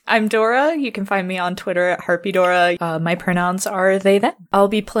I'm Dora. You can find me on Twitter at HarpyDora. My pronouns are they, them. I'll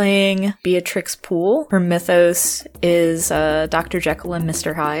be playing Beatrix Poole. Her mythos is Dr. Jekyll and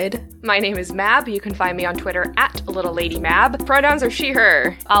Mr. Hyde. My name is Mab. You can find me on Twitter at Little Lady Mab. Pronouns are she,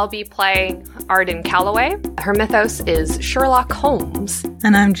 her. I'll be playing Arden Calloway. Her mythos is Sherlock Holmes.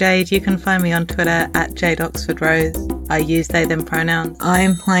 And I'm Jade. You can find me on Twitter at JadeOxfordRose. I use they, them pronouns.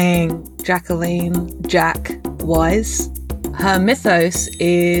 I'm playing Jacqueline Jack Wise. Her mythos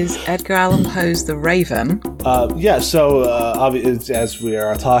is Edgar Allan Poe's The Raven. As we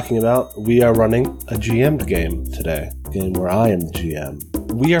are talking about, we are running a GM'd game today. A game where I am the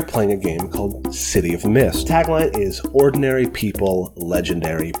GM. We are playing a game called City of Mist. Tagline is Ordinary People,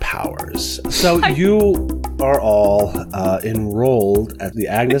 Legendary Powers. So you are all enrolled at the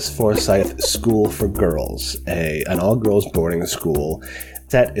Agnes Forsyth School for Girls, an all-girls boarding school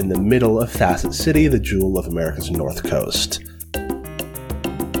set in the middle of Facet City, the jewel of America's North Coast.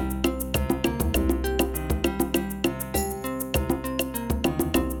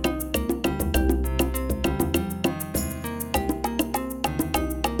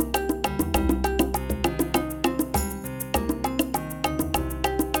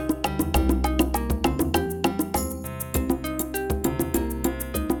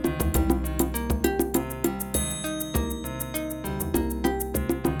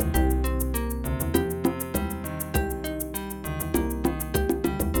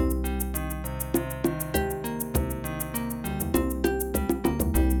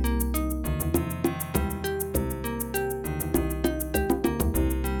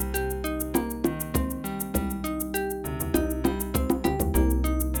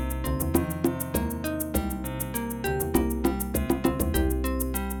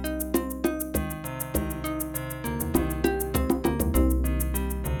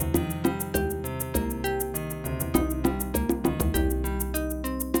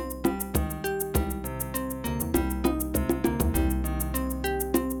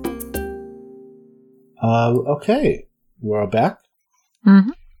 Okay, we're back.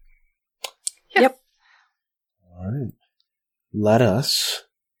 Mm-hmm. Yep. All right. Let us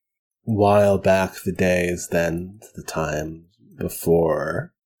while back the days then to the time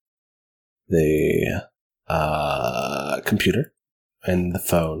before the computer and the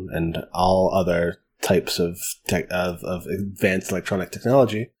phone and all other types of advanced electronic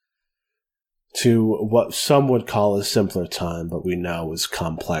technology to what some would call a simpler time, but we know is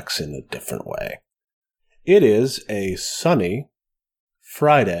complex in a different way. It is a sunny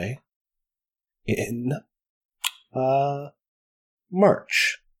Friday in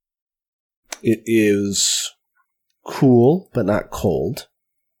March. It is cool, but not cold,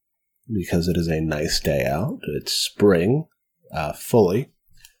 because it is a nice day out. It's spring, fully,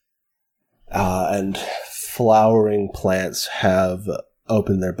 and flowering plants have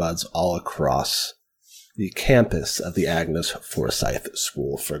opened their buds all across the campus of the Agnes Forsyth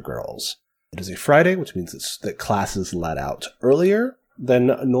School for Girls. It is a Friday, which means that classes let out earlier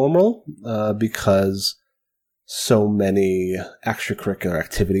than normal because so many extracurricular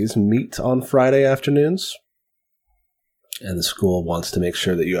activities meet on Friday afternoons. And the school wants to make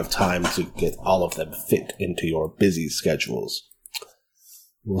sure that you have time to get all of them fit into your busy schedules.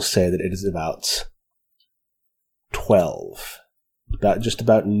 We'll say that it is about 12, just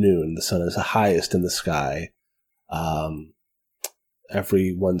about noon. The sun is the highest in the sky.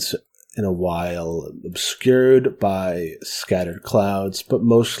 Every once in a while obscured by scattered clouds, but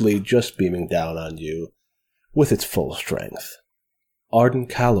mostly just beaming down on you with its full strength. Arden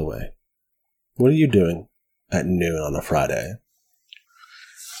Calloway, what are you doing at noon on a Friday?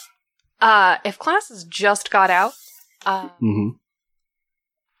 If classes just got out,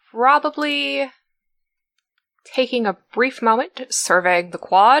 probably taking a brief moment, surveying the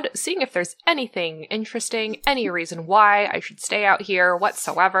quad, seeing if there's anything interesting, any reason why I should stay out here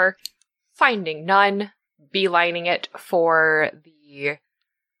whatsoever. Finding none, beelining it for the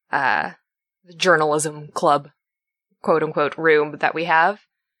journalism club, quote-unquote, room that we have.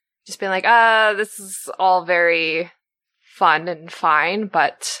 Just being like, this is all very fun and fine,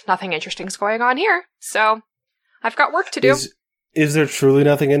 but nothing interesting is going on here, so I've got work to do. Is there truly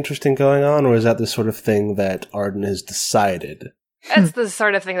nothing interesting going on, or is that the sort of thing that Arden has decided? It's the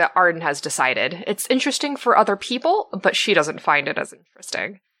sort of thing that Arden has decided. It's interesting for other people, but she doesn't find it as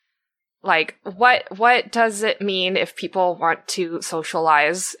interesting. Like, what does it mean if people want to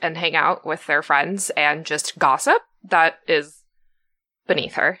socialize and hang out with their friends and just gossip? That is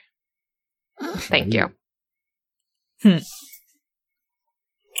beneath her. Thank you.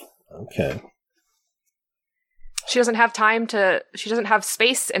 Okay. She doesn't have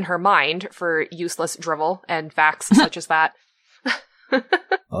space in her mind for useless drivel and facts such as that.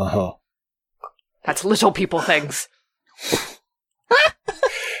 Uh-huh. That's little people things.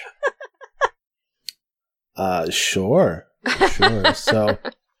 Sure. So,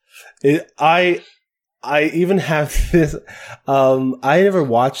 I even have this. I never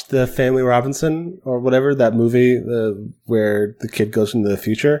watched the Family Robinson or whatever that movie where the kid goes into the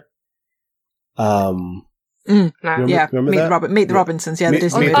future. No. Remember that? Meet the Robinsons. Yeah, the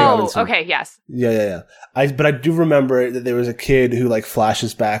Disney Meet the movie. Robinson. Okay, yes. Yeah. But I do remember that there was a kid who like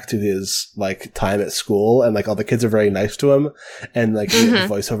flashes back to his like time at school, and like all the kids are very nice to him, and like the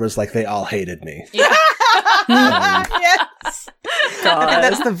voiceovers like they all hated me. Yeah. Yes. God.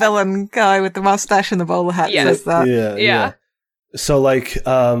 That's the villain guy with the mustache and the bowler hat. Yes. Says that. Yeah. So like,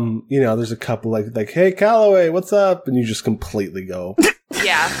 there's a couple like, hey Calloway, what's up? And you just completely go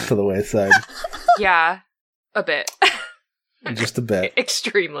Yeah. to the wayside. Yeah. A bit. Just a bit.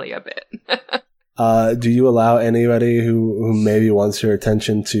 Extremely a bit. Do you allow anybody who maybe wants your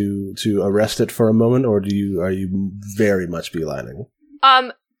attention to arrest it for a moment, or are you very much beelining?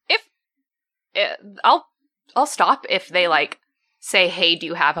 I'll stop if they like say, "Hey, do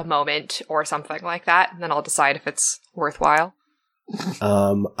you have a moment?" or something like that, and then I'll decide if it's worthwhile.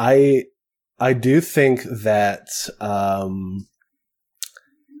 I do think that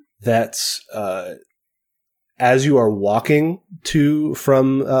as you are walking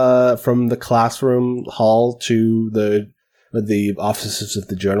from the classroom hall to the offices of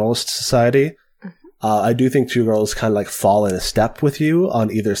the Journalist Society, I do think two girls kind of like fall in a step with you on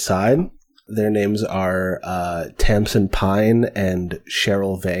either side. Their names are Tamsin Pine and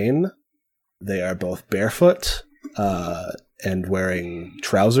Cheryl Vane. They are both barefoot and wearing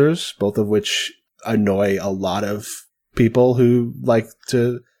trousers, both of which annoy a lot of people who like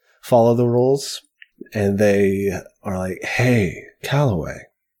to follow the rules. And they are like, "Hey, Calloway.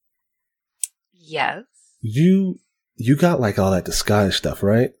 Yes. You got like all that disguise stuff,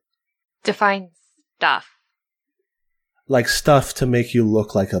 right? Define stuff. Like stuff to make you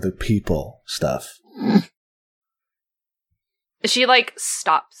look like other people stuff." She like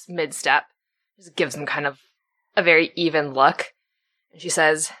stops mid-step, just gives him kind of a very even look, and she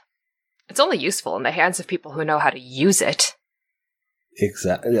says, "It's only useful in the hands of people who know how to use it."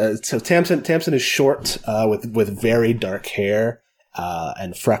 Exactly. So Tamsin is short, with very dark hair,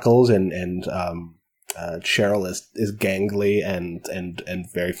 and freckles, and Cheryl is gangly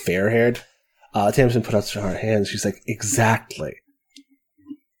and very fair haired. Tamsin put out her hands. She's like, "Exactly.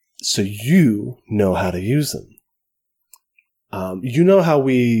 So you know how to use them. You know how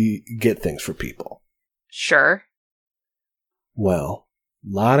we get things for people." Sure. Well, a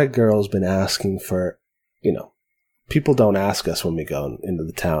lot of girls been asking for, people don't ask us when we go into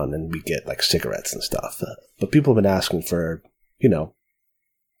the town and we get like cigarettes and stuff. But people have been asking for,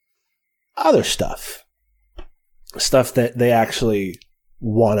 other stuff. Stuff that they actually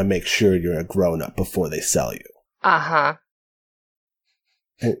want to make sure you're a grown-up before they sell you. Uh-huh.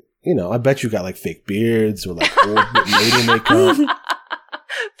 And, I bet you got like fake beards or like old lady makeup.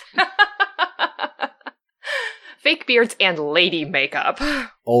 Fake beards and lady makeup.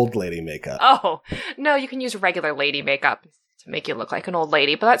 Old lady makeup. Oh, no, you can use regular lady makeup to make you look like an old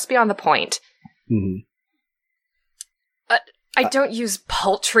lady, but that's beyond the point. Mm-hmm. I don't use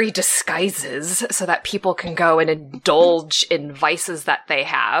paltry disguises so that people can go and indulge in vices that they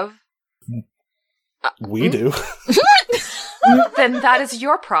have. We do. Then that is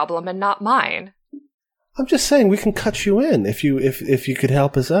your problem and not mine. I'm just saying we can cut you in if you could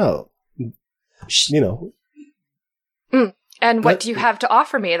help us out. And what do you have to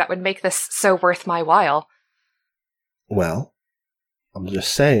offer me that would make this so worth my while? Well, I'm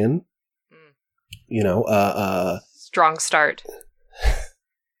just saying, Strong start.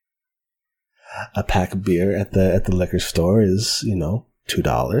 A pack of beer at the liquor store is,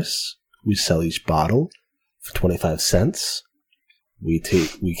 $2. We sell each bottle for 25 cents. We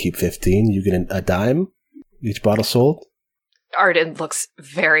keep 15. You get a dime each bottle sold. Arden looks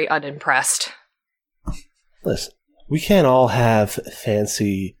very unimpressed. Listen, we can't all have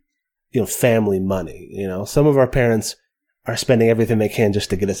fancy, family money. Some of our parents are spending everything they can just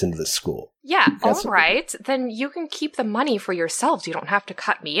to get us into the school. Yeah, all right. Then you can keep the money for yourselves. You don't have to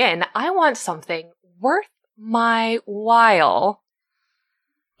cut me in. I want something worth my while.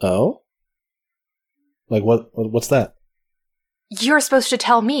 Oh? Like what's that? You're supposed to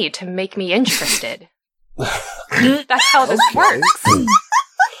tell me to make me interested. That's how this works.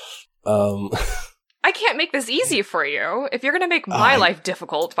 I can't make this easy for you. If you're going to make my life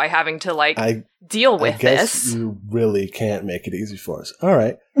difficult by having to, deal with I guess this. You really can't make it easy for us. All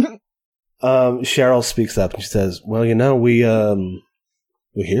right. Cheryl speaks up and she says, "Well,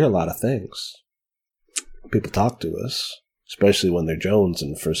 we hear a lot of things. People talk to us. especially when they're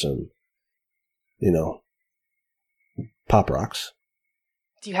jonesing for some, pop rocks.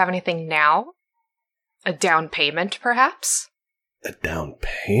 Do you have anything now? A down payment, perhaps? A down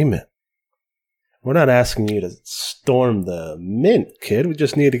payment? We're not asking you to storm the mint, kid. We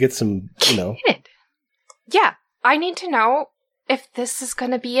just need to get some, Kid? Yeah, I need to know if this is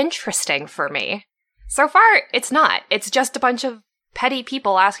going to be interesting for me. So far, it's not. It's just a bunch of petty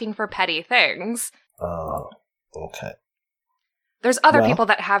people asking for petty things. Oh, okay. There's other people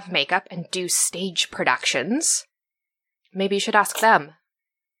that have makeup and do stage productions. Maybe you should ask them.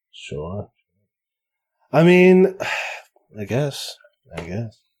 Sure. I mean, I guess.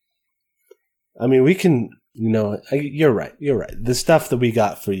 I mean, we can, you're right. The stuff that we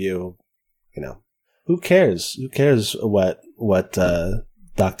got for you, who cares? Who cares what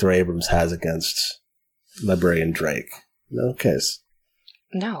Dr. Abrams has against Librarian Drake? No case.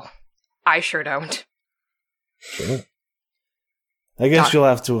 No, I sure don't. Sure. I guess you'll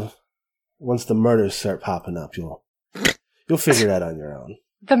have to, once the murders start popping up, you'll figure that on your own.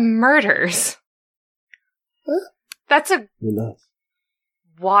 The murders? Huh? That's a Who knows?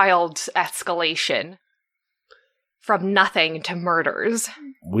 wild escalation. From nothing to murders.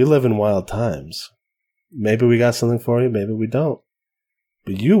 We live in wild times. Maybe we got something for you, maybe we don't.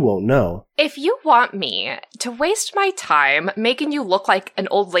 But you won't know. If you want me to waste my time making you look like an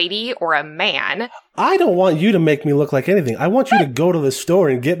old lady or a man... I don't want you to make me look like anything. I want you to go to the store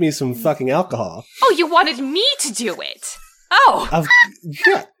and get me some fucking alcohol. Oh, you wanted me to do it? Oh!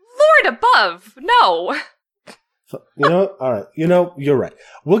 Yeah. Lord above! No! All right. You're right.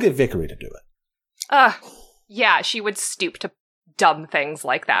 We'll get Vickery to do it. Yeah, she would stoop to dumb things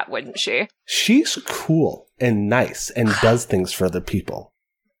like that, wouldn't she? She's cool and nice and does things for other people.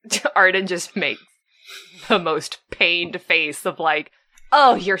 Arden just makes the most pained face of like,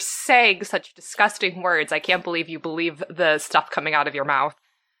 oh, you're saying such disgusting words. I can't believe you believe the stuff coming out of your mouth.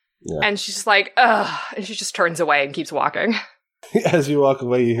 Yeah. And she's just like, ugh. And she just turns away and keeps walking. As you walk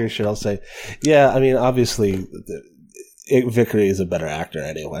away, you hear Cheryl say, yeah, I mean, obviously, Vickery is a better actor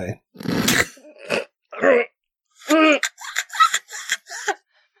anyway.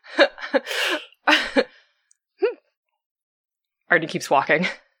 Arden keeps walking.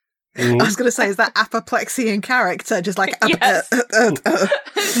 I was going to say, is that apoplexy in character? Just like... Yes.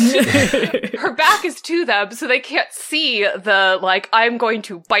 Her back is to them, so they can't see the, like, I'm going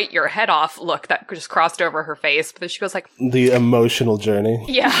to bite your head off look that just crossed over her face. But then she goes like... The emotional journey.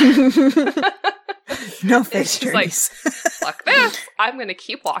 Yeah. No face journeys. Like, fuck this. I'm going to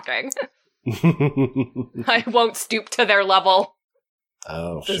keep walking. I won't stoop to their level.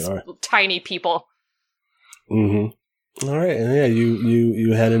 Oh, Those sure. tiny people. Mm-hmm. All right, and yeah,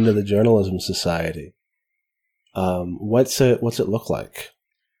 you head into the Journalism Society. What's it look like?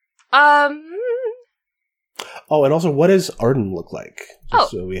 Oh, and also, what does Arden look like?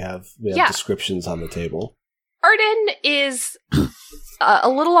 So we have yeah. descriptions on the table. Arden is a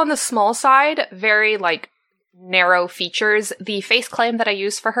little on the small side, very like narrow features. The face claim that I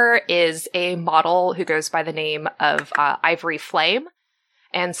use for her is a model who goes by the name of Ivory Flame.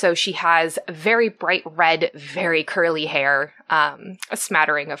 And so she has very bright red, very curly hair, a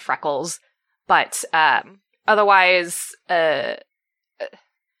smattering of freckles, but otherwise,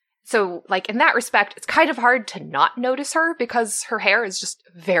 so like in that respect, it's kind of hard to not notice her because her hair is just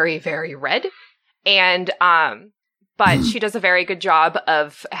very, very red. And but she does a very good job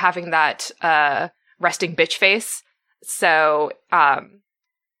of having that resting bitch face. So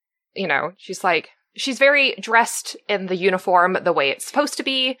she's very dressed in the uniform the way it's supposed to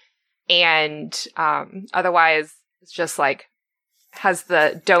be, and otherwise it's just like has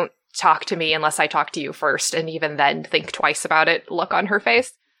the don't talk to me unless I talk to you first, and even then think twice about it look on her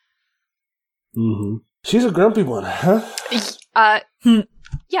face. Mm-hmm. She's a grumpy one, huh?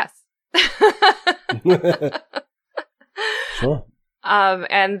 Yes. Sure.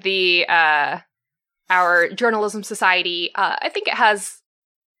 And the our Journalism Society, I think it has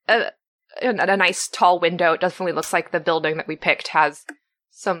a nice tall window. It definitely looks like the building that we picked has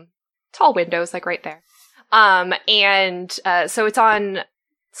some tall windows, like right there. And so it's on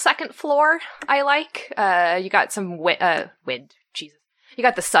second floor, I like. You got some wind. Jesus. You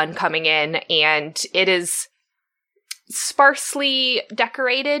got the sun coming in, and it is sparsely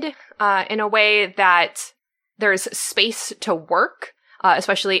decorated in a way that there's space to work,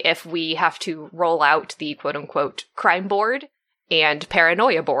 especially if we have to roll out the quote-unquote crime board and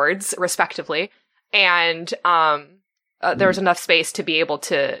paranoia boards, respectively. And there's enough space to be able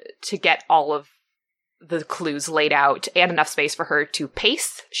to get all of the clues laid out, and enough space for her to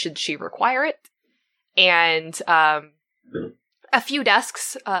pace, should she require it. And a few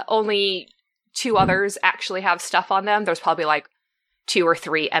desks, only two others actually have stuff on them. There's probably like 2 or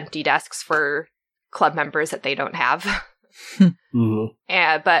 3 empty desks for club members that they don't have.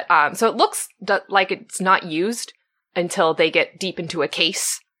 But so it looks like it's not used until they get deep into a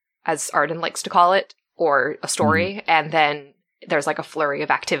case, as Arden likes to call it, or a story, and then there's like a flurry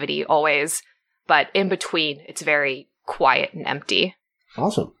of activity always. But in between, it's very quiet and empty.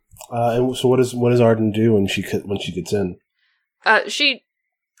 Awesome. And so, what does Arden do when she gets in? She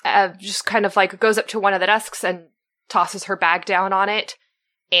just kind of like goes up to one of the desks and tosses her bag down on it,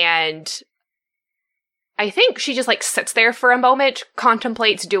 and I think she just like sits there for a moment,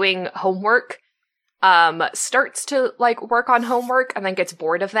 contemplates doing homework, starts to like work on homework, and then gets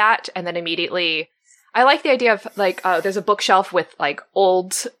bored of that, and then immediately. I like the idea of like there's a bookshelf with like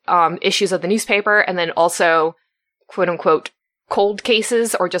old issues of the newspaper, and then also quote unquote cold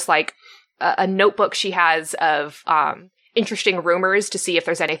cases, or just like a notebook she has of interesting rumors to see if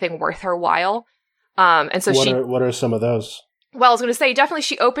there's anything worth her while. And so what are some of those? Well, I was going to say, definitely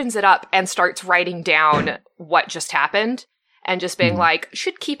she opens it up and starts writing down what just happened, and just being like,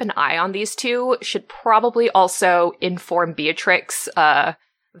 should keep an eye on these two, should probably also inform Beatrix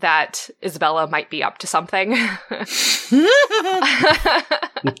that Isabella might be up to something.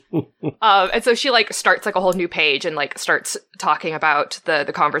 And so she like starts like a whole new page and like starts talking about the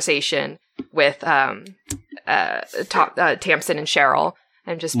conversation with Tamsin and Cheryl,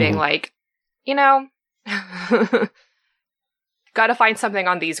 and just being like, you know, gotta find something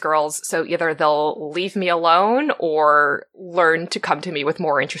on these girls, so either they'll leave me alone or learn to come to me with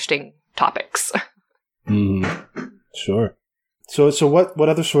more interesting topics. Sure. So what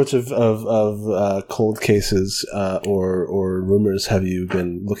other sorts of cold cases or rumors have you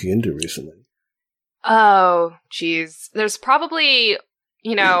been looking into recently? Oh, geez. There's probably,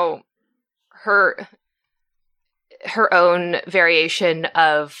 you know, her own variation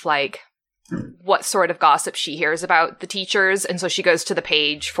of like what sort of gossip she hears about the teachers, and so she goes to the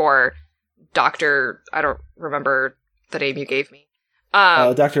page for Dr. I don't remember the name you gave me.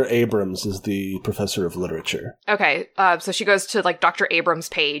 Dr. Abrams is the professor of literature. Okay, so she goes to like Dr. Abrams'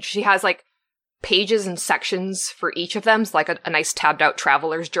 page. She has like pages and sections for each of them, so like a nice tabbed out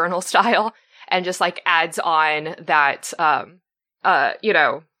traveler's journal style, and just like adds on that, you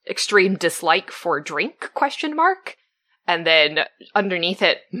know, extreme dislike for drink ? And then underneath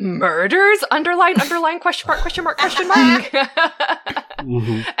it, murders, underline, question mark.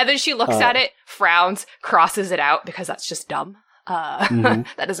 And then she looks at it, frowns, crosses it out because that's just dumb.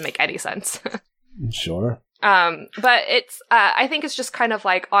 That doesn't make any sense. Sure. But it's, I think it's just kind of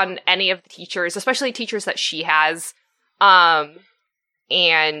like on any of the teachers, especially teachers that she has, and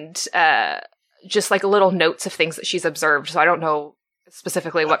just like little notes of things that she's observed. So I don't know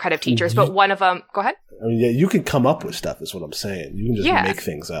specifically what kind of teachers, but one of them, go ahead. I mean, yeah, you can come up with stuff is what I'm saying. You can just make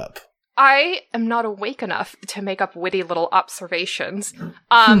things up. I am not awake enough to make up witty little observations.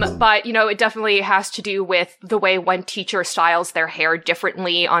 But, you know, it definitely has to do with the way one teacher styles their hair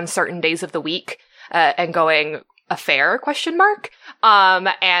differently on certain days of the week, and going, affair, ?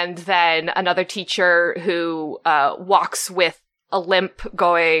 And then another teacher who walks with a limp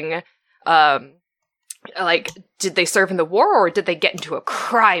going, like, did they serve in the war or did they get into a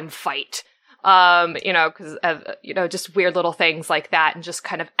crime fight? You know, because you know, just weird little things like that, and just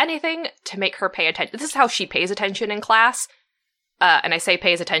kind of anything to make her pay attention. This is how she pays attention in class. And I say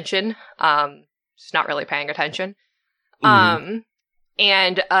pays attention. She's not really paying attention. And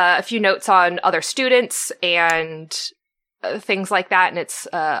a few notes on other students and things like that. And it's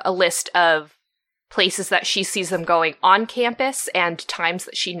a list of places that she sees them going on campus and times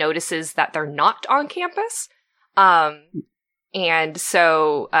that she notices that they're not on campus. And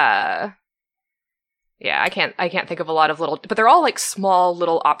so, yeah, I can't think of a lot of little, but they're all like small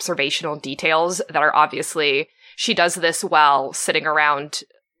little observational details that are obviously, she does this while sitting around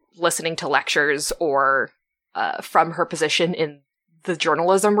listening to lectures or, from her position in the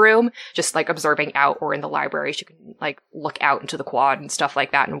journalism room, just like observing out, or in the library, she can like look out into the quad and stuff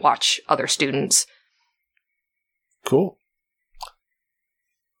like that and watch other students. Cool.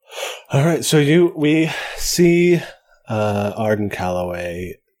 All right, so we see Arden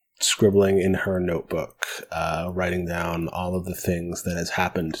Calloway scribbling in her notebook, writing down all of the things that has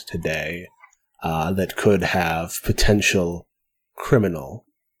happened today that could have potential criminal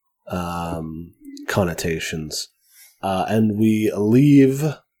connotations. And we leave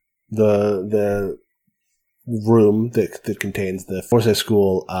the room that contains the Forsyth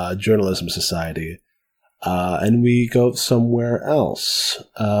School Journalism Society, and we go somewhere else.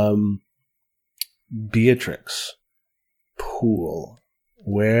 Beatrix Poole.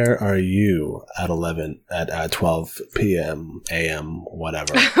 Where are you at 12 p.m., a.m.,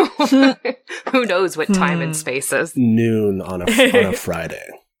 whatever? Who knows what time and space is? Noon on a Friday.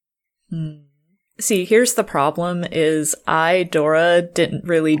 See, here's the problem is Dora, didn't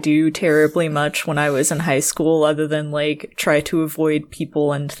really do terribly much when I was in high school other than, like, try to avoid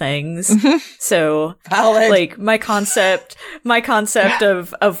people and things. So, Valid. like, my concept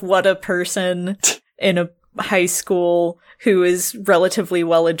of what a person in a high school who is relatively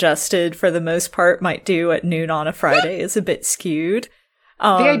well-adjusted for the most part might do at noon on a Friday is a bit skewed. The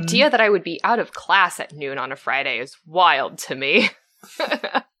idea that I would be out of class at noon on a Friday is wild to me.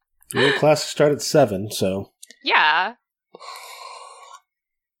 Your classes start at 7, so... Yeah.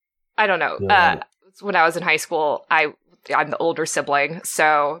 I don't know. Yeah. When I was in high school, I'm the older sibling,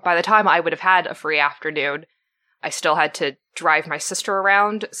 so by the time I would have had a free afternoon, I still had to drive my sister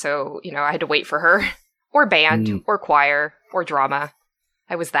around, so, you know, I had to wait for her. Or band, or choir, or drama.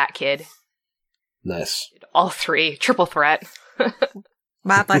 I was that kid. Nice. All three. Triple threat.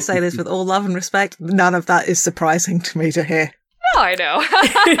 Matt, I say this with all love and respect. None of that is surprising to me to hear. No, I know.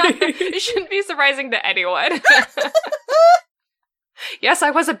 It shouldn't be surprising to anyone. Yes,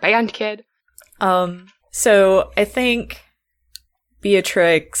 I was a band kid. So I think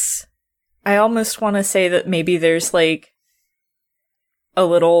Beatrix, I almost want to say that maybe there's, like, a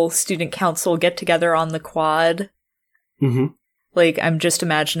little student council get-together on the quad. Mm-hmm. Like, I'm just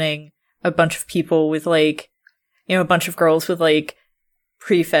imagining a bunch of people with, like, you know, a bunch of girls with, like,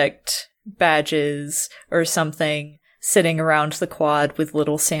 prefect badges or something sitting around the quad with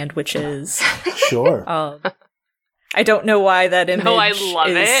little sandwiches. Sure. I don't know why that image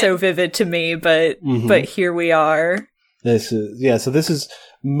is so vivid to me, but here we are. This is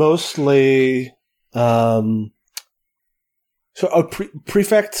mostly so are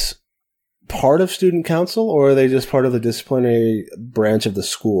prefects part of student council, or are they just part of the disciplinary branch of the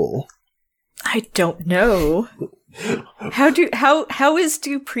school? I don't know. How is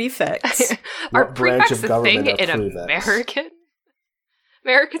do prefects? Are prefects a thing in American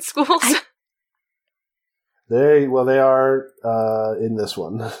schools? They are in this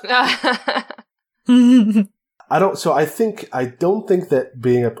one. I don't think that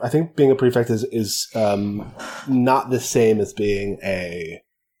being a prefect is not the same as being a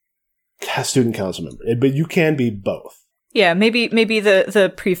student council member, but you can be both. Yeah, maybe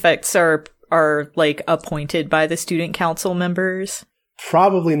the prefects are like appointed by the student council members.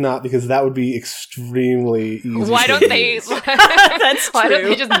 Probably not, because that would be extremely easy. Why don't they? That's true. Why don't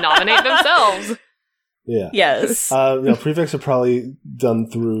they just nominate themselves? Yeah. Yes. Prefects are probably done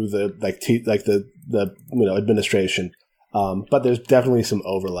through the administration, but there's definitely some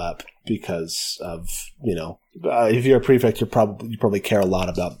overlap because of if you're a prefect, you probably care a lot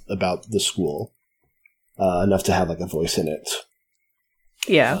about the school enough to have like a voice in it.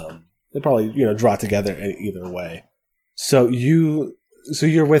 Yeah. They probably draw together either way. So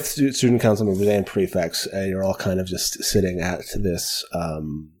you're with student council members and prefects, and you're all kind of just sitting at this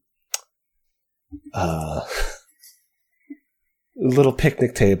little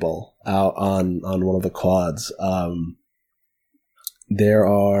picnic table out on one of the quads. There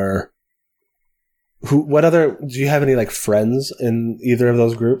are do you have any like friends in either of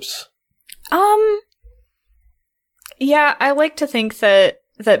those groups? Yeah, I like to think that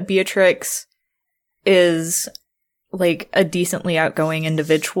Beatrix is like a decently outgoing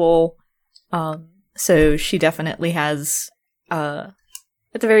individual. So she definitely has at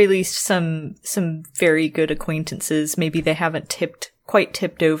the very least some very good acquaintances. Maybe they haven't quite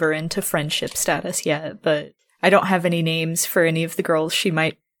tipped over into friendship status yet, but I don't have any names for any of the girls she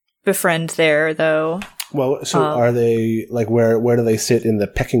might befriend there, though. Well, so are they like where do they sit in the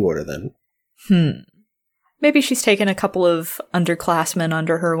pecking order then? Maybe she's taken a couple of underclassmen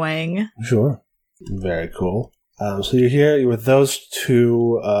under her wing. Sure. Very cool. So you're here with those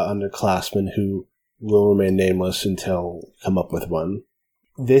two underclassmen who will remain nameless until you come up with one.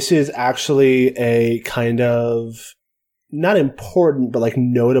 This is actually a kind of not important, but like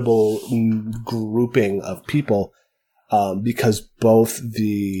notable grouping of people because both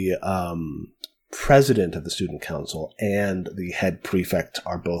the president of the student council and the head prefect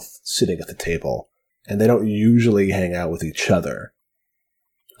are both sitting at the table, and they don't usually hang out with each other.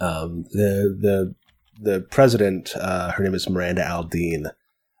 The president, her name is Miranda Aldine.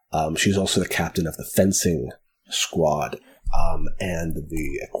 She's also the captain of the fencing squad and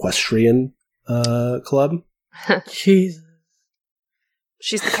the equestrian club. Jesus.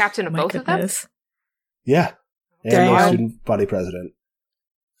 She's the captain of both of them? Yeah. And the student body president.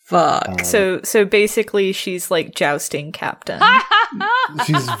 Fuck. So basically she's like jousting captain.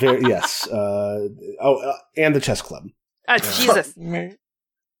 She's very, yes. And the chess club. Jesus.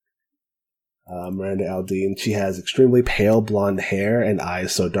 Miranda Aldine. She has extremely pale blonde hair and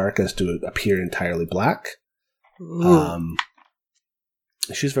eyes so dark as to appear entirely black.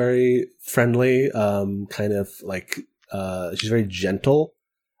 She's very friendly, kind of like, she's very gentle,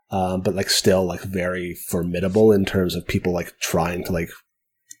 but like still like very formidable in terms of people like trying to like,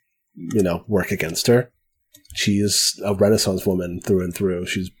 work against her. She is a Renaissance woman through and through.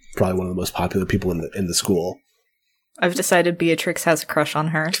 She's probably one of the most popular people in the school. I've decided Beatrix has a crush on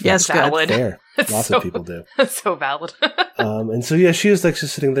her. Yes, valid. Fair. Lots of people do. So valid. And so yeah, she is like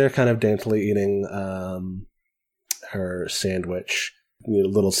just sitting there, kind of daintily eating her sandwich,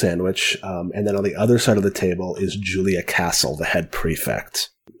 little sandwich. And then on the other side of the table is Julia Castle, the head prefect,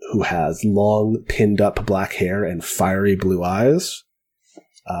 who has long, pinned up black hair and fiery blue eyes.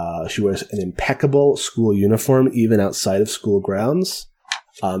 She wears an impeccable school uniform, even outside of school grounds.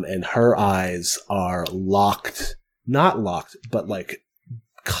 And her eyes are not locked, but like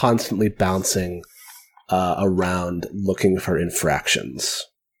constantly bouncing around looking for infractions.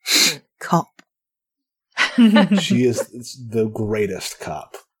 Cop. She is the greatest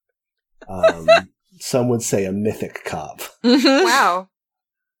cop. Some would say a mythic cop. Wow.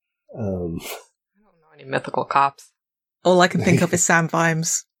 I don't know any mythical cops. All I can think of is Sam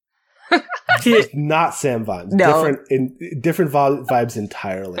Vimes. Not Sam Vimes. No. Different vibes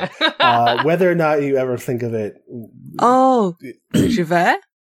entirely. Whether or not you ever think of it. Oh, Javert?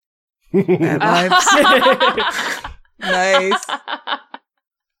 Vibes. Nice.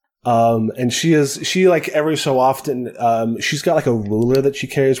 And she like every so often, she's got like a ruler that she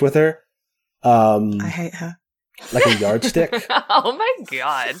carries with her. I hate her. Like a yardstick. Oh my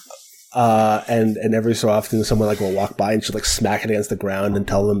god. And every so often someone like will walk by and she'll like smack it against the ground and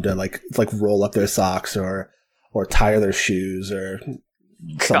tell them to like roll up their socks or tie their shoes or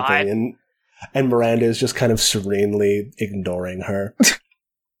something. And Miranda is just kind of serenely ignoring her.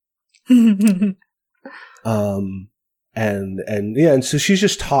 And so she's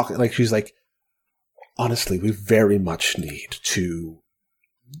just talking, like, she's like, honestly, we very much need to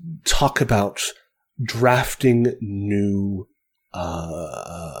talk about drafting new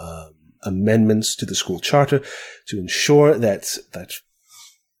amendments to the school charter to ensure that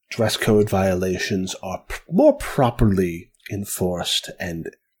dress code violations are more properly enforced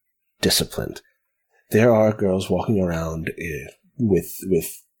and disciplined. There are girls walking around with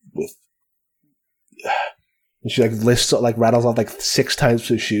and she like lists, like rattles off like 6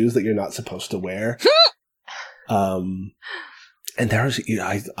 types of shoes that you're not supposed to wear. And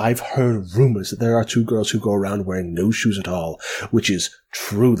I've heard rumors that there are 2 girls who go around wearing no shoes at all, which is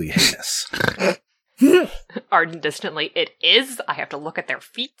truly heinous. Arden distantly, it is. I have to look at their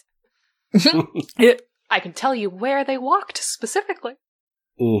feet. I can tell you where they walked specifically.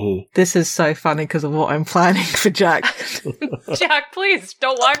 Mm-hmm. This is so funny because of what I'm planning for Jack. Jack, please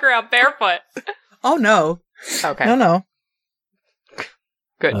don't walk around barefoot. Oh no. Okay. No.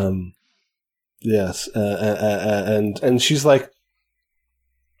 Good. Yes. And she's like,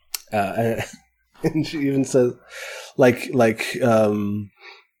 and she even says,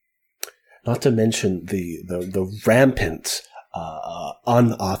 not to mention the rampant,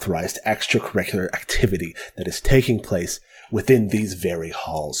 unauthorized extracurricular activity that is taking place within these very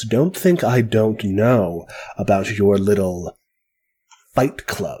halls. Don't think I don't know about your little fight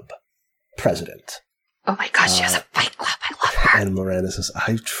club president. Oh my gosh, she has a fight club. I love her. And Miranda says,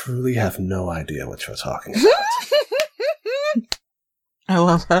 I truly have no idea what you're talking about. I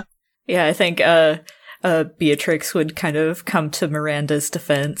love her. Yeah, I think Beatrix would kind of come to Miranda's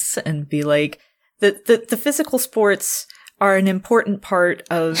defense and be like, the physical sports are an important part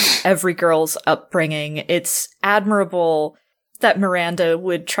of every girl's upbringing. It's admirable that Miranda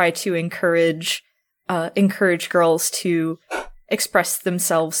would try to encourage girls to express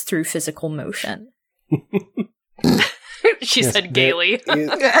themselves through physical motion. She said gaily.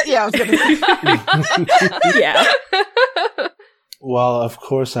 Yeah, I was gonna Yeah. Well, of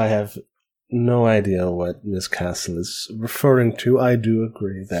course, I have no idea what Miss Castle is referring to. I do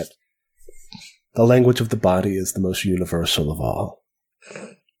agree that the language of the body is the most universal of all.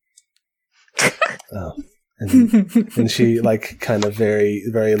 And she, like, kind of very,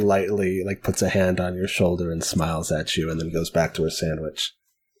 very lightly, like, puts a hand on your shoulder and smiles at you and then goes back to her sandwich.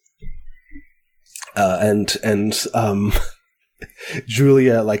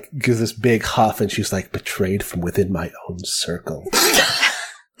 Julia, like, gives this big huff and she's like, betrayed from within my own circle.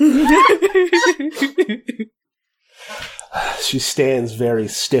 She stands very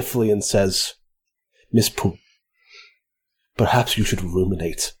stiffly and says, Miss Pooh, perhaps you should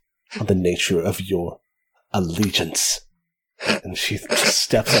ruminate on the nature of your allegiance And she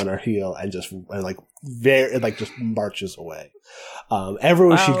steps on her heel and just marches away.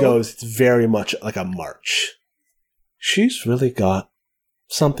 Everywhere she goes, it's very much like a march. She's really got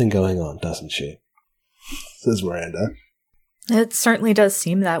something going on, doesn't she? Says Miranda. It certainly does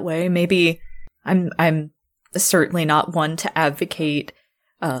seem that way. Maybe I'm certainly not one to advocate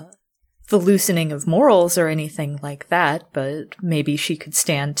the loosening of morals or anything like that, but maybe she could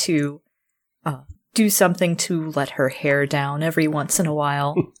stand to do something to let her hair down every once in a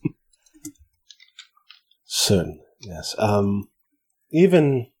while. Certainly, yes.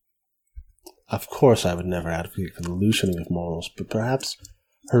 Even, of course, I would never advocate for the loosening of morals, but perhaps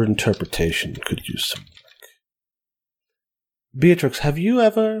her interpretation could use some work. Beatrix, have you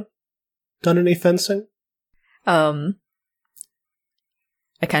ever done any fencing? I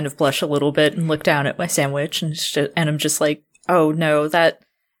kind of blush a little bit and look down at my sandwich, and I'm just like, oh no,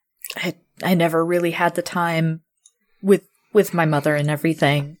 I never really had the time with my mother and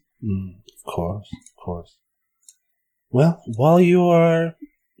everything. Of course. Well, while you are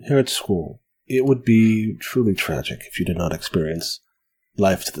here at school, it would be truly tragic if you did not experience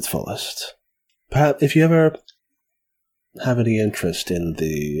life to the fullest. Perhaps if you ever have any interest in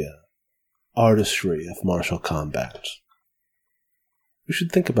the artistry of martial combat, you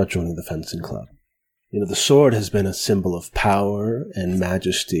should think about joining the fencing club. You know, the sword has been a symbol of power and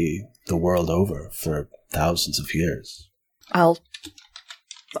majesty the world over for thousands of years. I'll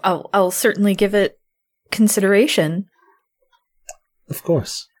certainly give it consideration. Of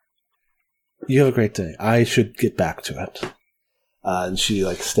course. You have a great day. I should get back to it. And she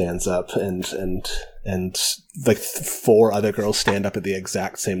stands up and four other girls stand up at the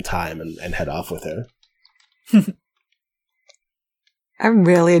exact same time and head off with her. I'm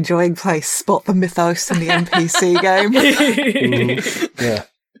really enjoying playing Spot the Mythos in the NPC game. Yeah.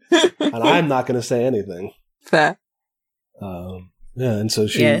 And I'm not going to say anything. Fair. And so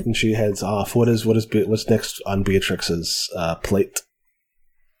she heads off. What's next on Beatrix's plate?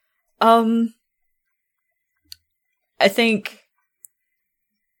 I think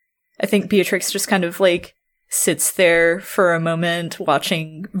Beatrix just kind of sits there for a moment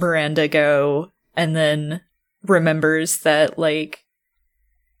watching Miranda go, and then remembers that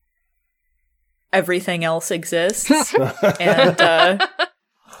everything else exists, and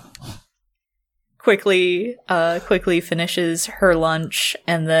quickly finishes her lunch,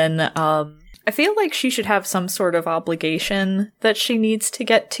 and then I feel like she should have some sort of obligation that she needs to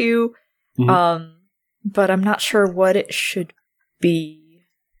get to, but I'm not sure what it should be.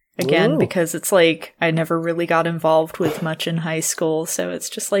 Again, because it's I never really got involved with much in high school, so it's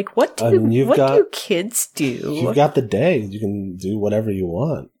just what do kids do? You've got the day. You can do whatever you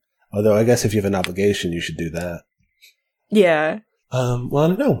want. Although I guess if you have an obligation, you should do that. Yeah. Well,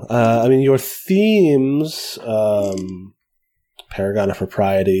 I don't know. Your themes, Paragon of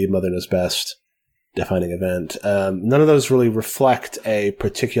Propriety, Mother Knows Best, Defining Event, none of those really reflect a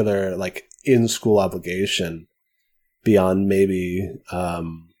particular, in-school obligation beyond maybe,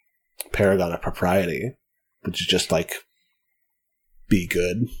 Paragon of Propriety, which is just, be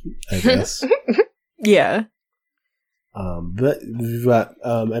good, I guess. Yeah. And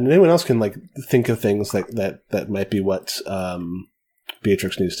anyone else can think of things that might be what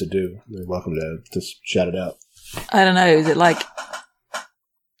Beatrix needs to do. You're welcome to shout it out. I don't know. Is it is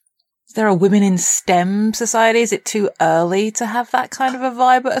there a women in STEM society? Is it too early to have that kind of a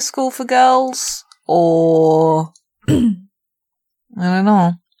vibe at a school for girls? Or I don't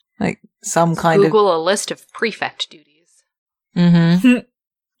know. Some kind Google a list of prefect duties. Mm-hmm.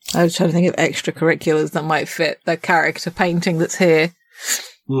 I was trying to think of extracurriculars that might fit the character painting that's here.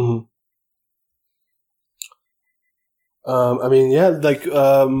 Mm-hmm.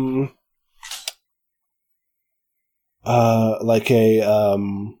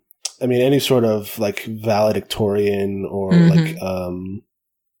 Any sort of valedictorian or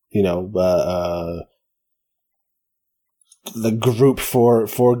the group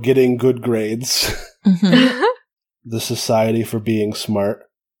for getting good grades. Mm-hmm. The Society for Being Smart.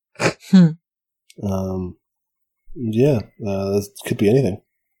 This could be anything.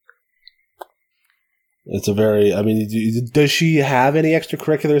 It's a very, does she have any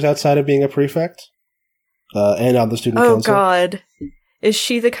extracurriculars outside of being a prefect? And on the student council? Oh god. Is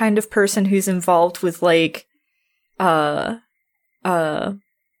she the kind of person who's involved with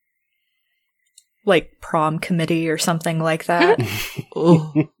prom committee or something like that?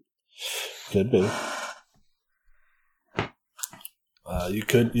 Could be. You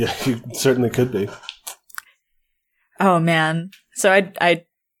certainly could be. Oh man. So I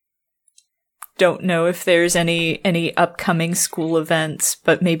don't know if there's any upcoming school events,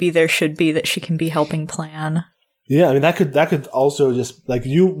 but maybe there should be that she can be helping plan. Yeah, I mean that could also just like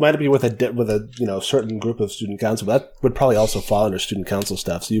you might be with a certain group of student council, but that would probably also fall under student council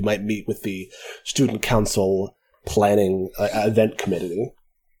stuff. So you might meet with the student council planning event committee.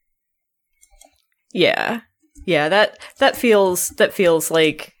 Yeah, that feels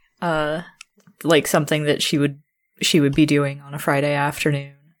like something that she would be doing on a Friday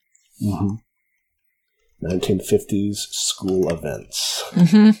afternoon. Mm-hmm. 1950s school events.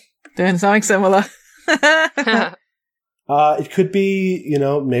 Mm-hmm. Doing something similar. It could be,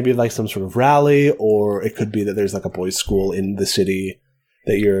 maybe like some sort of rally, or it could be that there's like a boys' school in the city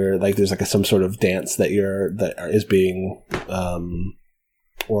that you're like. There's like some sort of dance that is being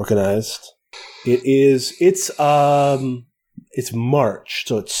organized. It's March,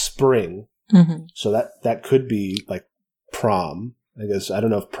 so it's spring. Mm-hmm. So that could be like prom. I guess I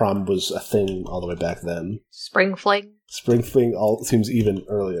don't know if prom was a thing all the way back then. Spring fling. Spring fling all seems even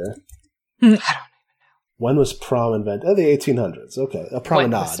earlier. I don't even know. When was prom invented? Oh, the 1800s. Okay, a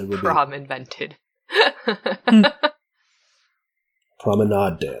promenade. When was prom invented?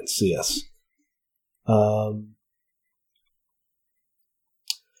 Promenade dance. Yes.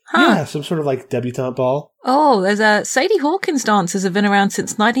 Yeah, some sort of like debutante ball. Oh, there's a Sadie Hawkins dances have been around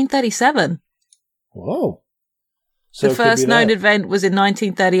since 1937. Whoa. So the first known event was in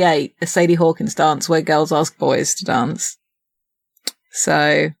 1938, a Sadie Hawkins dance where girls ask boys to dance.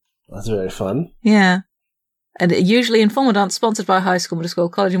 So... That's very fun. Yeah. And usually informal dance sponsored by a high school, middle school,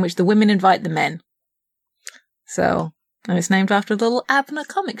 college in which the women invite the men. So, and it's named after a little Abner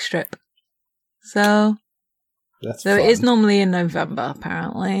comic strip. So... That's So fun. it is normally in November,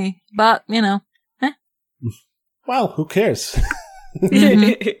 apparently. But, Well, who cares?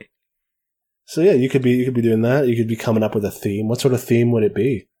 Mhm. So yeah, you could be doing that. You could be coming up with a theme. What sort of theme would it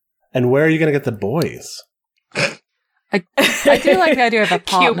be? And where are you going to get the boys? I do like the idea of a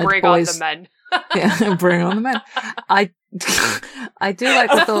partnered Bring boys. on the men. Yeah, bring on the men. I do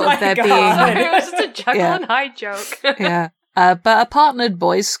like the thought my of there God. It was just a Jekyll Yeah. and Hyde joke. being, yeah. But a partnered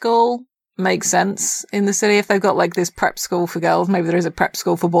boys' school makes sense in the city if they've got like this prep school for girls. Maybe there is a prep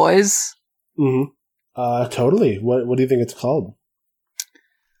school for boys. Mm-hmm. Totally. What do you think it's called?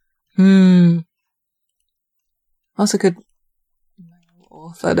 Also could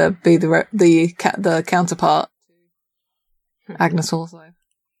author to be the counterpart to Agnes Horsley.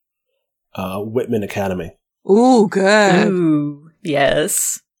 Whitman Academy. Ooh, good. Ooh,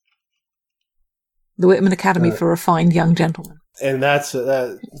 yes. The Whitman Academy for Refined Young Gentlemen. And that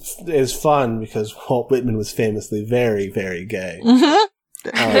is fun because Walt Whitman was famously very, very gay. Mm-hmm.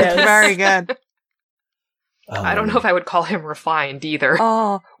 Yes. Very good. I don't know if I would call him refined either.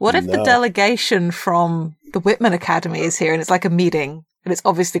 Oh, what if the No. delegation from the Whitman Academy is here and it's like a meeting and it's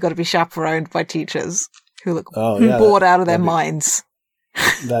obviously got to be chaperoned by teachers who look yeah, bored out of their that'd be- minds?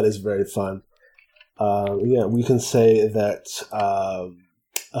 That is very fun. Yeah, we can say that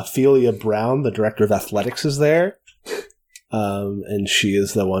Ophelia Brown, the director of athletics, is there. And she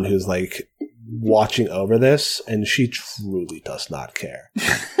is the one who's like watching over this, and she truly does not care.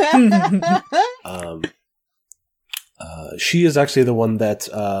 She is actually the one that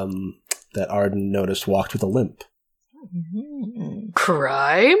that Arden noticed walked with a limp.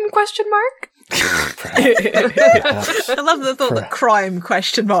 Crime? Question mark? Perhaps. I love the thought that crime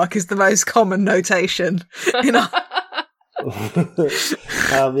question mark is the most common notation. Yeah,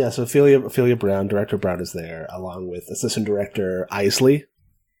 so Ophelia Brown, Director Brown is there, along with Assistant Director Isley,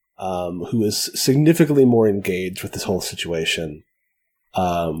 who is significantly more engaged with this whole situation,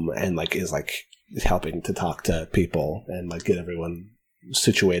 and is helping to talk to people and get everyone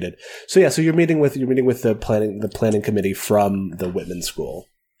situated. So yeah, so you're meeting with the planning committee from the Whitman School,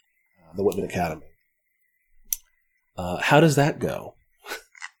 the Whitman Academy. How does that go?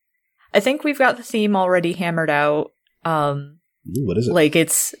 I think we've got the theme already hammered out. Ooh, what is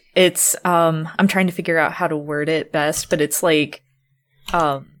it? It's I'm trying to figure out how to word it best, but it's a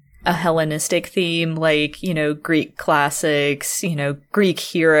Hellenistic theme, Greek classics, Greek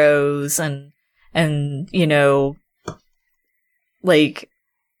heroes and one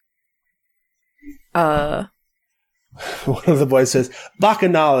of the boys says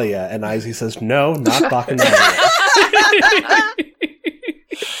Bacchanalia, and Isley says, "No, not Bacchanalia."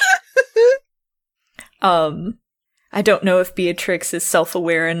 I don't know if Beatrix is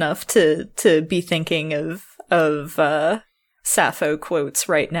self-aware enough to be thinking of Sappho quotes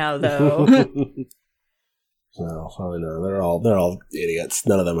right now, though. No, probably not. They're all idiots.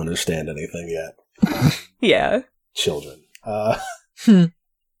 None of them understand anything yet. Yeah. Children. Where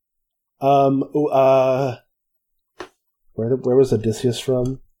was Odysseus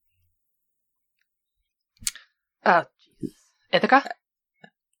from? Ithaca?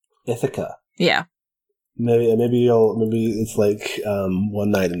 Ithaca. Yeah. maybe it's like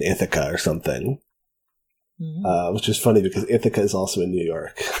One Night in Ithaca or something. Which is funny because Ithaca is also in New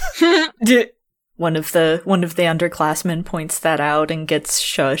York. One of the underclassmen points that out and gets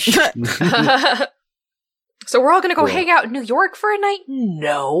shushed. So we're all gonna go hang out in New York for a night?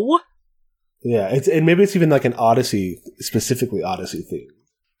 No. Yeah, and maybe it's even like an Odyssey, specifically Odyssey theme.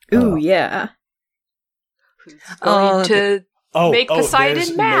 Ooh, yeah. Who's going to make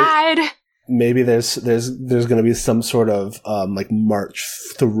Poseidon mad? Maybe there's going to be some sort of like march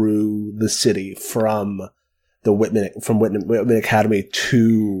through the city from the Whitman Academy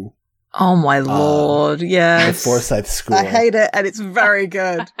to oh my lord, yes, the Forsyth School. I hate it, and it's very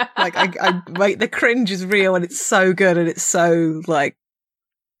good. Like I wait, the cringe is real, and it's so good, and it's so like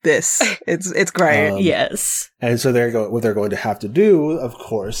this. It's great. Yes, and so what they're going to have to do, of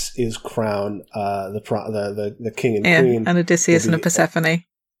course, is crown the king and queen, and Odysseus and a Persephone.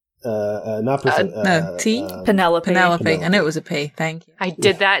 Not Persephone. Penelope. I knew it was a P. Thank you. I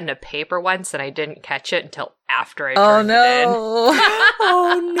did that in a paper once, and I didn't catch it until after I Oh turned it in. no!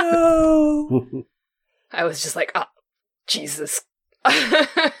 Oh no! I was just like, oh, Jesus.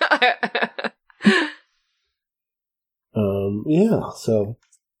 Yeah. So.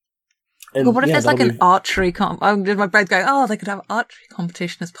 And, But what if there's like an archery did my brain go, oh, they could have an archery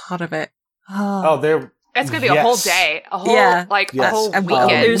competition as part of it. Oh, they're. It's going to be a whole day. A whole, Yeah. a whole And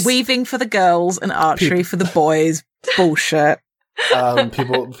weekend. weaving for the girls and archery for the boys. Bullshit.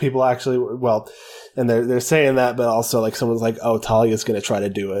 People actually, well, and they're saying that, but also like someone's like, oh, Talia's going to try to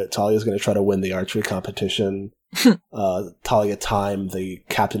do it. Talia's going to try to win the archery competition. Talia Time, the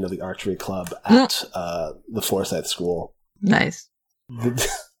captain of the archery club at the Forsyth School. Nice.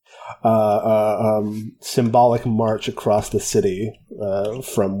 Symbolic march across the city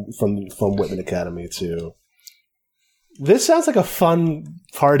from Whitman Academy to. This sounds like a fun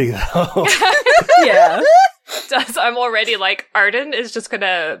party, though. Yeah. I'm already like, Arden is just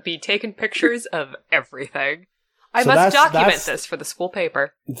gonna be taking pictures of everything. I So must that's- document this for the school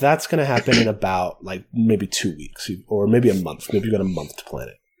paper. That's going to happen in about like maybe 2 weeks or maybe a month. Maybe you got a month to plan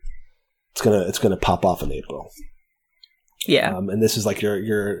it. It's gonna pop off in April. Yeah. And this is like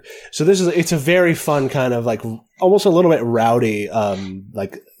your so it's a very fun kind of like almost a little bit rowdy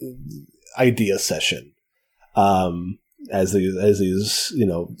like idea session as these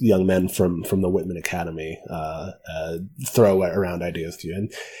young men from the Whitman Academy throw around ideas to you,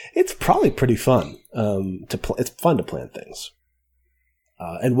 and it's probably pretty fun it's fun to plan things,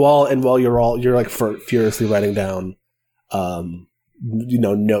 and while you're like furiously writing down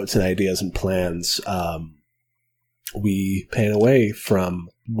notes and ideas and plans, we pan away from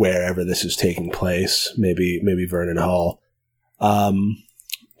wherever this is taking place, maybe Vernon Hall,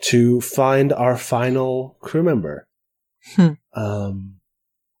 to find our final crew member.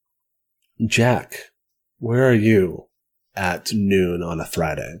 Jack, where are you at noon on a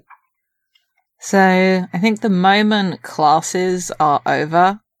Friday? So I think the moment classes are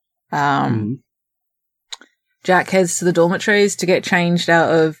over, Jack heads to the dormitories to get changed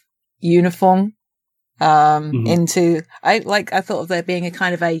out of uniform. Into I thought of there being a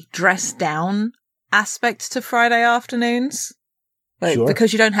kind of a dress down aspect to Friday afternoons, like Sure.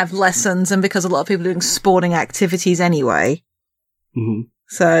 because you don't have lessons and because a lot of people are doing sporting activities anyway.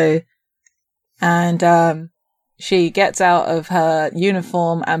 So, and she gets out of her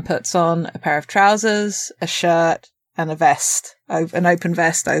uniform and puts on a pair of trousers, a shirt, and a vest, an open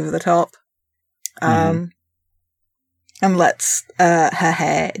vest over the top, and lets her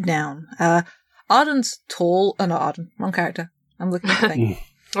hair down. Arden's tall. Oh, not Arden. Wrong character. I'm looking at the thing.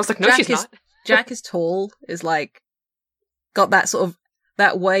 I was like, no, she's not. Jack is tall, is like, got that sort of,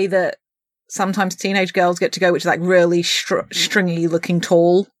 that way that sometimes teenage girls get to go, which is like really stringy looking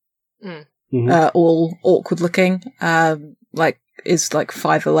tall, all awkward looking, is like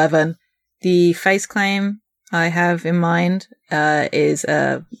 5'11". The face claim I have in mind is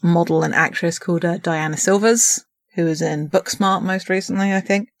a model and actress called Diana Silvers, who was in Booksmart most recently, I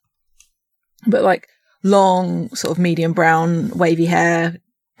think. But like long, sort of medium brown, wavy hair,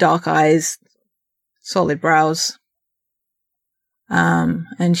 dark eyes, solid brows.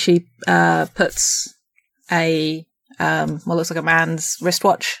 And she puts a what looks like a man's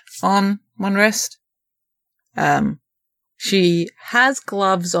wristwatch on one wrist. She has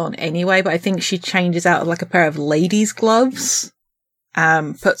gloves on anyway, but I think she changes out of like a pair of ladies' gloves.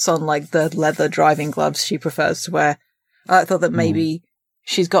 Puts on like the leather driving gloves she prefers to wear. I thought that maybe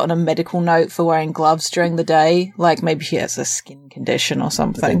she's gotten a medical note for wearing gloves during the day. Like maybe she has a skin condition or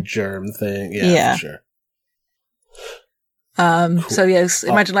something. Like a germ thing. Yeah, for sure. Cool. So yes,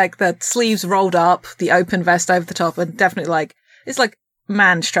 imagine like the sleeves rolled up, the open vest over the top, and definitely like, it's like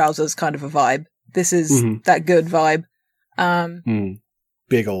man's trousers kind of a vibe. this is that good vibe.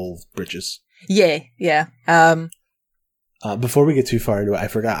 Big old britches. Yeah. Before we get too far into it, I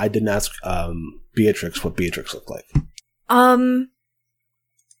forgot I didn't ask Beatrix what Beatrix looked like. I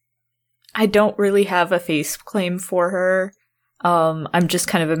don't really have a face claim for her. I'm just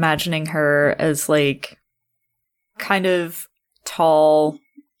kind of imagining her as like kind of tall,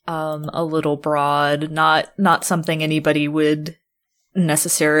 a little broad, not something anybody would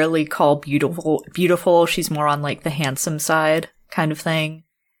necessarily call beautiful. She's more on like the handsome side kind of thing,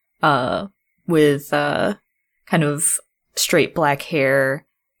 with kind of straight black hair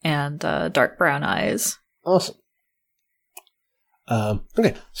and dark brown eyes. Awesome.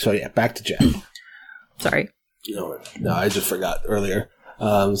 Okay, so yeah, back to Jack. Sorry. No, I just forgot earlier,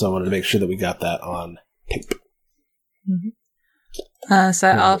 so I wanted to make sure that we got that on tape. So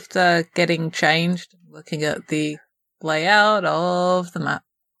after getting changed, looking at the layout of the map.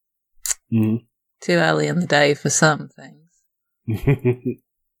 Too early in the day for some things.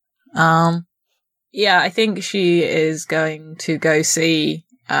 Yeah, I think she is going to go see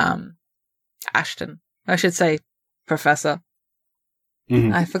Ashton. I should say Professor.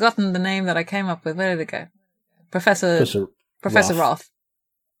 I've forgotten the name that I came up with. Where did it go? Professor Roth.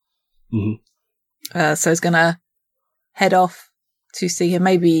 So he's going to head off to see him.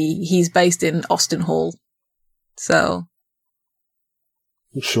 Maybe he's based in Austin Hall. So.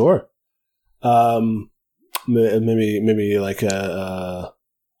 Sure. Maybe like a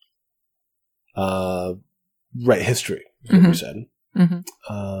right history, like you said.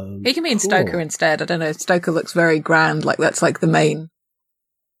 He can be in Stoker instead. I don't know. Stoker looks very grand. Like that's like the main.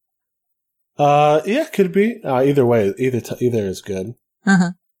 Yeah, could be. Either way, either is good.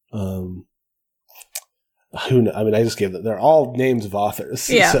 Who knows? I mean, I just gave them. They're all names of authors.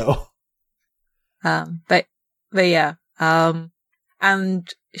 Yeah. So. But yeah. And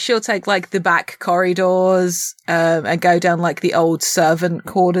she'll take like the back corridors, and go down like the old servant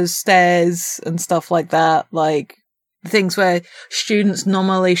quarters stairs and stuff like that. Like things where students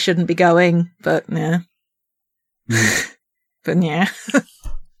normally shouldn't be going, but yeah. But yeah.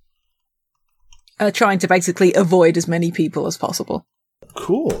 Trying to basically avoid as many people as possible.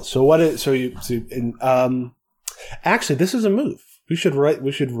 Cool. So actually, this is a move. We should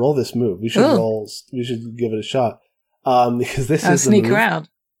roll this move. We should give it a shot. Because this is sneak around.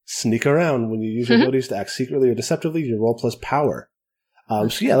 Sneak around. When you use your abilities to act secretly or deceptively, you roll plus power. So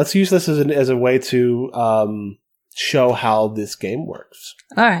yeah, let's use this as a way to show how this game works.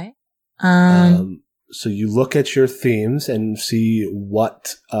 All right. So you look at your themes and see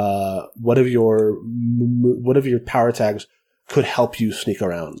what of your power tags could help you sneak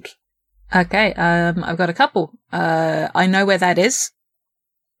around. Okay. I've got a couple. I know where that is.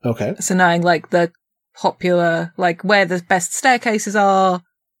 Okay. So knowing like the popular, like where the best staircases are,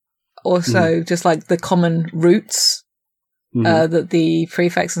 also just like the common routes that the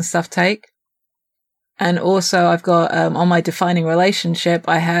prefects and stuff take. And also I've got on my defining relationship,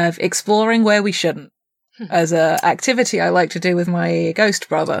 I have exploring where we shouldn't as a activity I like to do with my ghost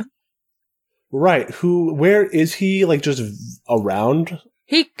brother. Right. Where is he? Like just around?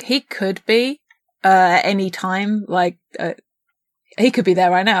 He could be at any time. Like he could be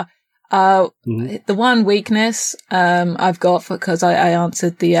there right now. The one weakness I've got because I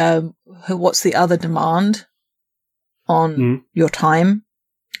answered the what's the other demand on your time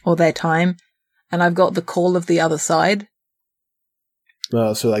or their time, and I've got the call of the other side.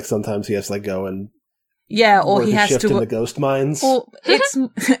 So like sometimes he has to like go and or he has shift to in the ghost mines. Or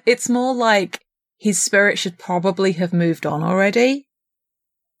it's more like his spirit should probably have moved on already,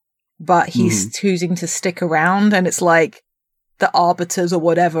 but he's choosing to stick around, and it's like. The arbiters or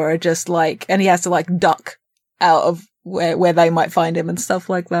whatever are just like, and he has to like duck out of where they might find him and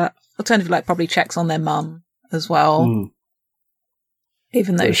stuff like that. Alternatively, like probably checks on their mum as well,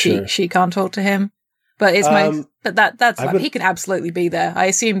 even though she can't talk to him. But it's that's like, he can absolutely be there. I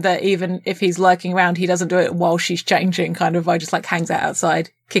assume that even if he's lurking around, he doesn't do it while she's changing. Kind of, I just like hangs out outside,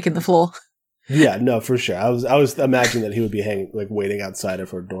 kicking the floor. Yeah, no, for sure. I was imagining that he would be waiting outside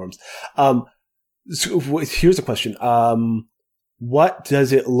of her dorms. So here's a question. What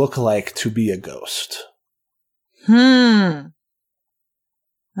does it look like to be a ghost? Okay.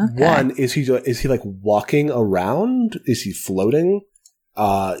 One, is he like walking around? Is he floating?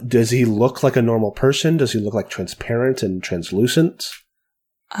 Does he look like a normal person? Does he look like transparent and translucent?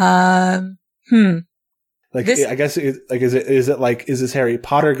 Like, I guess, is this Harry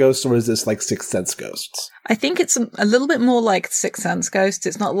Potter ghosts or is this like Sixth Sense ghosts? I think it's a little bit more like Sixth Sense ghosts.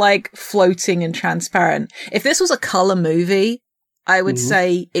 It's not like floating and transparent. If this was a color movie, I would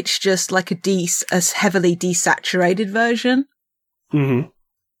say it's just like a heavily desaturated version.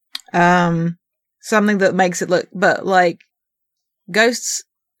 something that makes it look, but like ghosts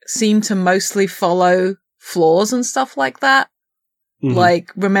seem to mostly follow flaws and stuff like that. Mhm.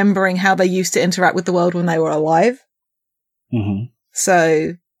 Like remembering how they used to interact with the world when they were alive. Mhm.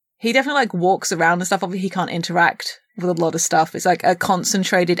 So he definitely like walks around and stuff. Obviously he can't interact with a lot of stuff. It's like a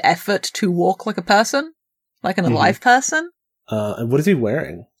concentrated effort to walk like a person, like an alive person. And what is he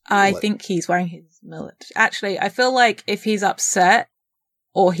wearing? I What- think he's wearing his military. Actually, I feel like if he's upset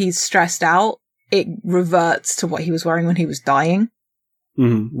or he's stressed out, it reverts to what he was wearing when he was dying.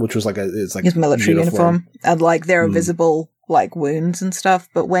 Which was like it's like His military uniform. And like there are Mm. visible like wounds and stuff.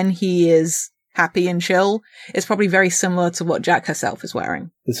 But when he is happy and chill, it's probably very similar to what Jack herself is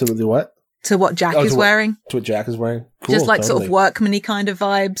wearing. So the what? To what Jack Oh, is to what- wearing. To what Jack is wearing? Cool, Just like totally. sort of workman-y kind of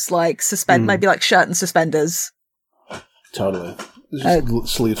vibes, like maybe like shirt and suspenders. Totally.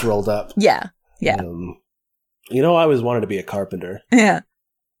 Just sleeves rolled up. Yeah. Yeah. I always wanted to be a carpenter. Yeah.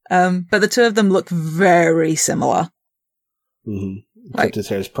 But the two of them look very similar. Except his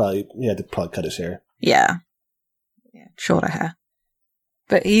hair is probably, he had to probably cut his hair. Yeah. Yeah. Shorter hair.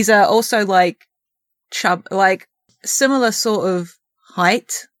 But he's also like like similar sort of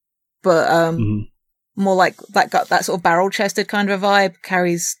height, but more like that sort of barrel chested kind of a vibe,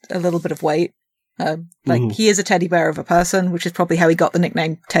 carries a little bit of weight. He is a teddy bear of a person, which is probably how he got the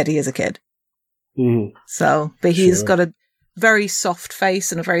nickname Teddy as a kid. So, but he's got a very soft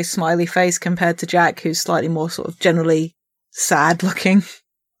face and a very smiley face compared to Jack, who's slightly more sort of generally sad looking.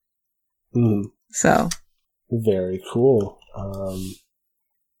 So. Very cool.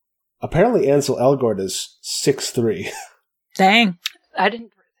 Apparently Ansel Elgort is 6'3". Dang. I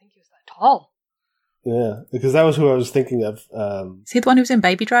didn't think he was that tall. Yeah, because that was who I was thinking of. Is he the one who was in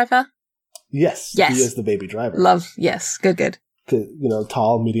Baby Driver? Yes. Yes. He is the baby driver. Yes. Good.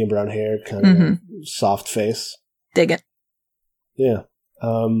 Tall, medium brown hair, kind of soft face. Dig it. Yeah.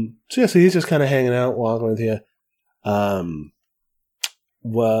 So he's just kind of hanging out, walking with you.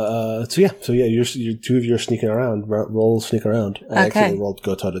 You're two of you are sneaking around. Roll sneak around. I actually rolled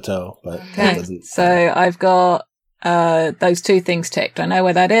go toe to toe, but that doesn't. So I've got those two things ticked. I know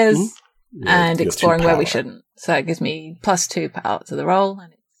where that is, and you have exploring 2 where we power. shouldn't. So it gives me +2 power to the roll,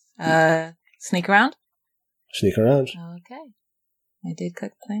 and it's sneak around. Sneak around. Okay. I did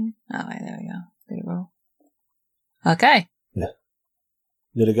click the thing. Oh, wait, there we go. Good roll. Okay. Yeah.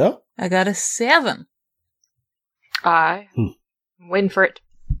 Did it go? I got a 7. I waiting for it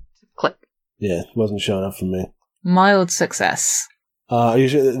to click. Yeah, it wasn't showing up for me. Mild success. Are you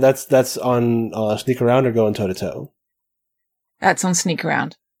sure that's on sneak around or going toe to toe? That's on sneak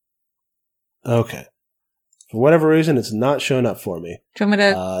around. Okay. For whatever reason, it's not showing up for me. Do you want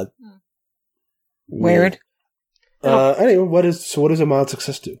me to... Weird. Anyway, what does a mild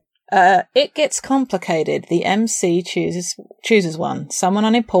success do? It gets complicated. The MC chooses one. Someone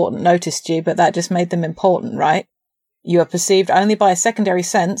unimportant noticed you, but that just made them important, right? You are perceived only by a secondary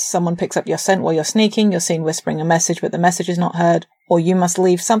sense. Someone picks up your scent while you're sneaking. You're seen whispering a message, but the message is not heard. Or you must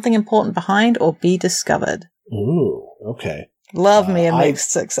leave something important behind or be discovered. Ooh, okay. Love me a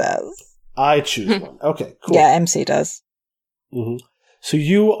mixed success. I choose one. Okay, cool. Yeah, MC does. Mm-hmm. So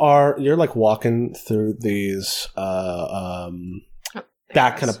you're like walking through these back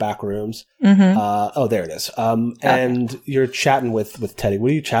rooms. Mm-hmm. There it is. And you're chatting with Teddy.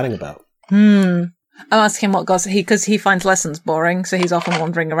 What are you chatting about? I'll ask him what gossip because he finds lessons boring, so he's often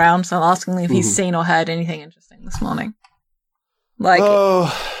wandering around. So I'm asking him if he's seen or heard anything interesting this morning. Like,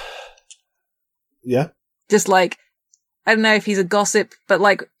 yeah, just like, I don't know if he's a gossip, but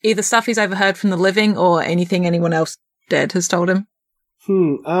like either stuff he's overheard from the living or anything anyone else dead has told him.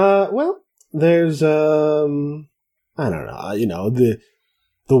 Well, there's I don't know. The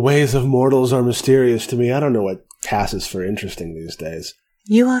ways of mortals are mysterious to me. I don't know what passes for interesting these days.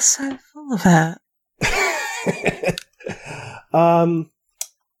 You are so full of it.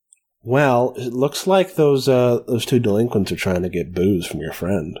 Well, it looks like those 2 delinquents are trying to get booze from your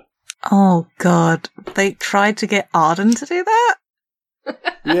friend. Oh God, they tried to get Arden to do that?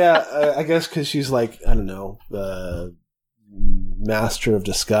 Yeah, I guess because she's like, I don't know, master of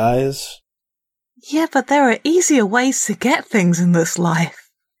disguise. Yeah, but there are easier ways to get things in this life.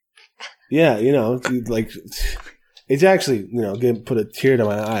 Yeah, like, it's actually, put a tear to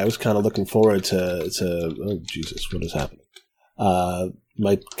my eye. I was kind of looking forward to oh, Jesus, what is happening?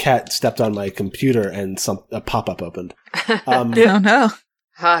 My cat stepped on my computer and a pop-up opened. Oh no.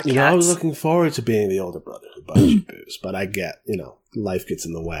 I was looking forward to being the older brother who buys you booze, but I get, life gets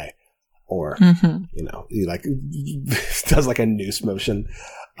in the way. Or, he like, does like a noose motion.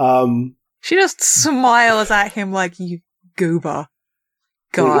 She just smiles at him like, you goober.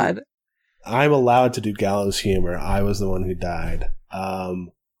 God. I'm allowed to do gallows humor. I was the one who died.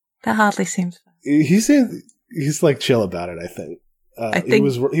 That hardly seems fair. he's like chill about it. I think. I think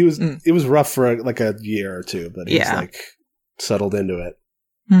It was rough for like a year or two, but he's like settled into it.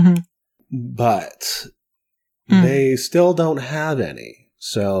 Mm-hmm. But they still don't have any,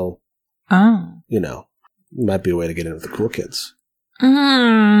 so might be a way to get in with the cool kids.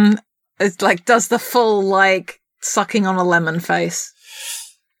 It's like does the full like sucking on a lemon face.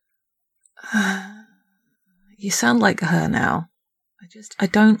 You sound like her now. I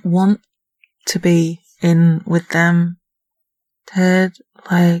don't want to be in with them, Ted.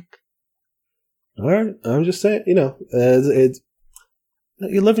 Like, all right, I'm just saying, it's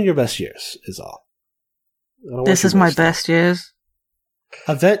you're living your best years is all. This is my best years.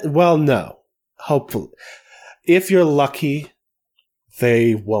 Well, no. Hopefully, if you're lucky,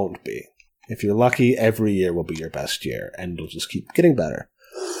 they won't be. If you're lucky, every year will be your best year, and it'll just keep getting better.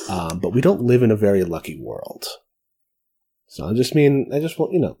 But we don't live in a very lucky world. So I just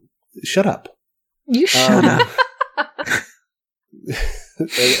want, shut up. You shut up.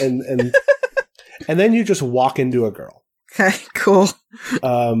 and then you just walk into a girl. Okay, cool.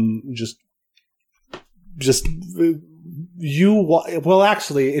 Well,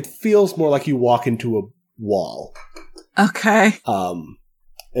 actually, it feels more like you walk into a wall. Okay.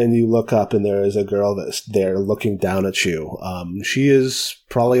 And you look up, and there is a girl that's there looking down at you. She is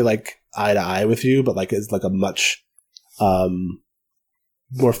probably like eye to eye with you, but like is like a much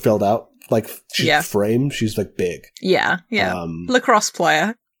more filled out. Like she's framed. She's like big. Yeah. Lacrosse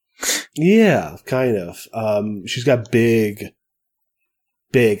player. Yeah, kind of. She's got big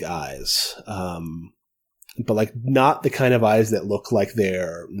eyes. But like not the kind of eyes that look like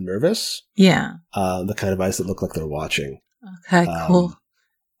they're nervous. Yeah. The kind of eyes that look like they're watching. Okay, cool.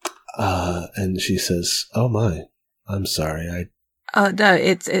 And she says, "Oh my, I'm sorry. Oh no,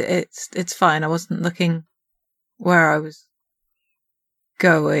 it's fine. I wasn't looking where I was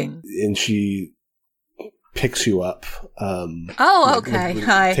going." And she picks you up. Okay.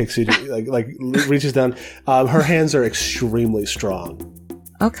 Hi. Takes you to, like reaches down. Her hands are extremely strong.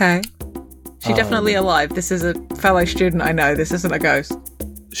 Okay. She's definitely alive. This is a fellow student I know. This isn't a ghost.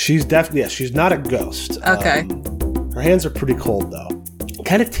 She's definitely she's not a ghost. Okay. Her hands are pretty cold though.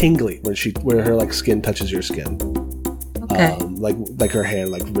 Kind of tingly where her like skin touches your skin. Okay. Like her hand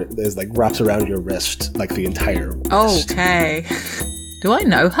is like wraps around your wrist like the entire wrist. Okay. Do I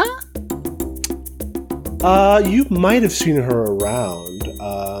know her? You might have seen her around.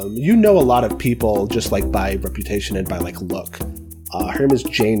 You know a lot of people just like by reputation and by like look. Her name is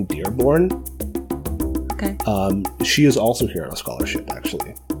Jane Dearborn. Okay. She is also here on a scholarship,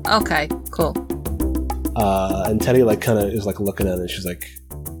 actually. Okay, cool. And Teddy like kind of is like looking at it and she's like,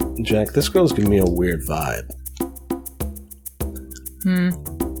 "Jack, this girl's giving me a weird vibe."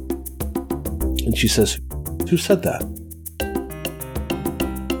 And she says, "Who said that?"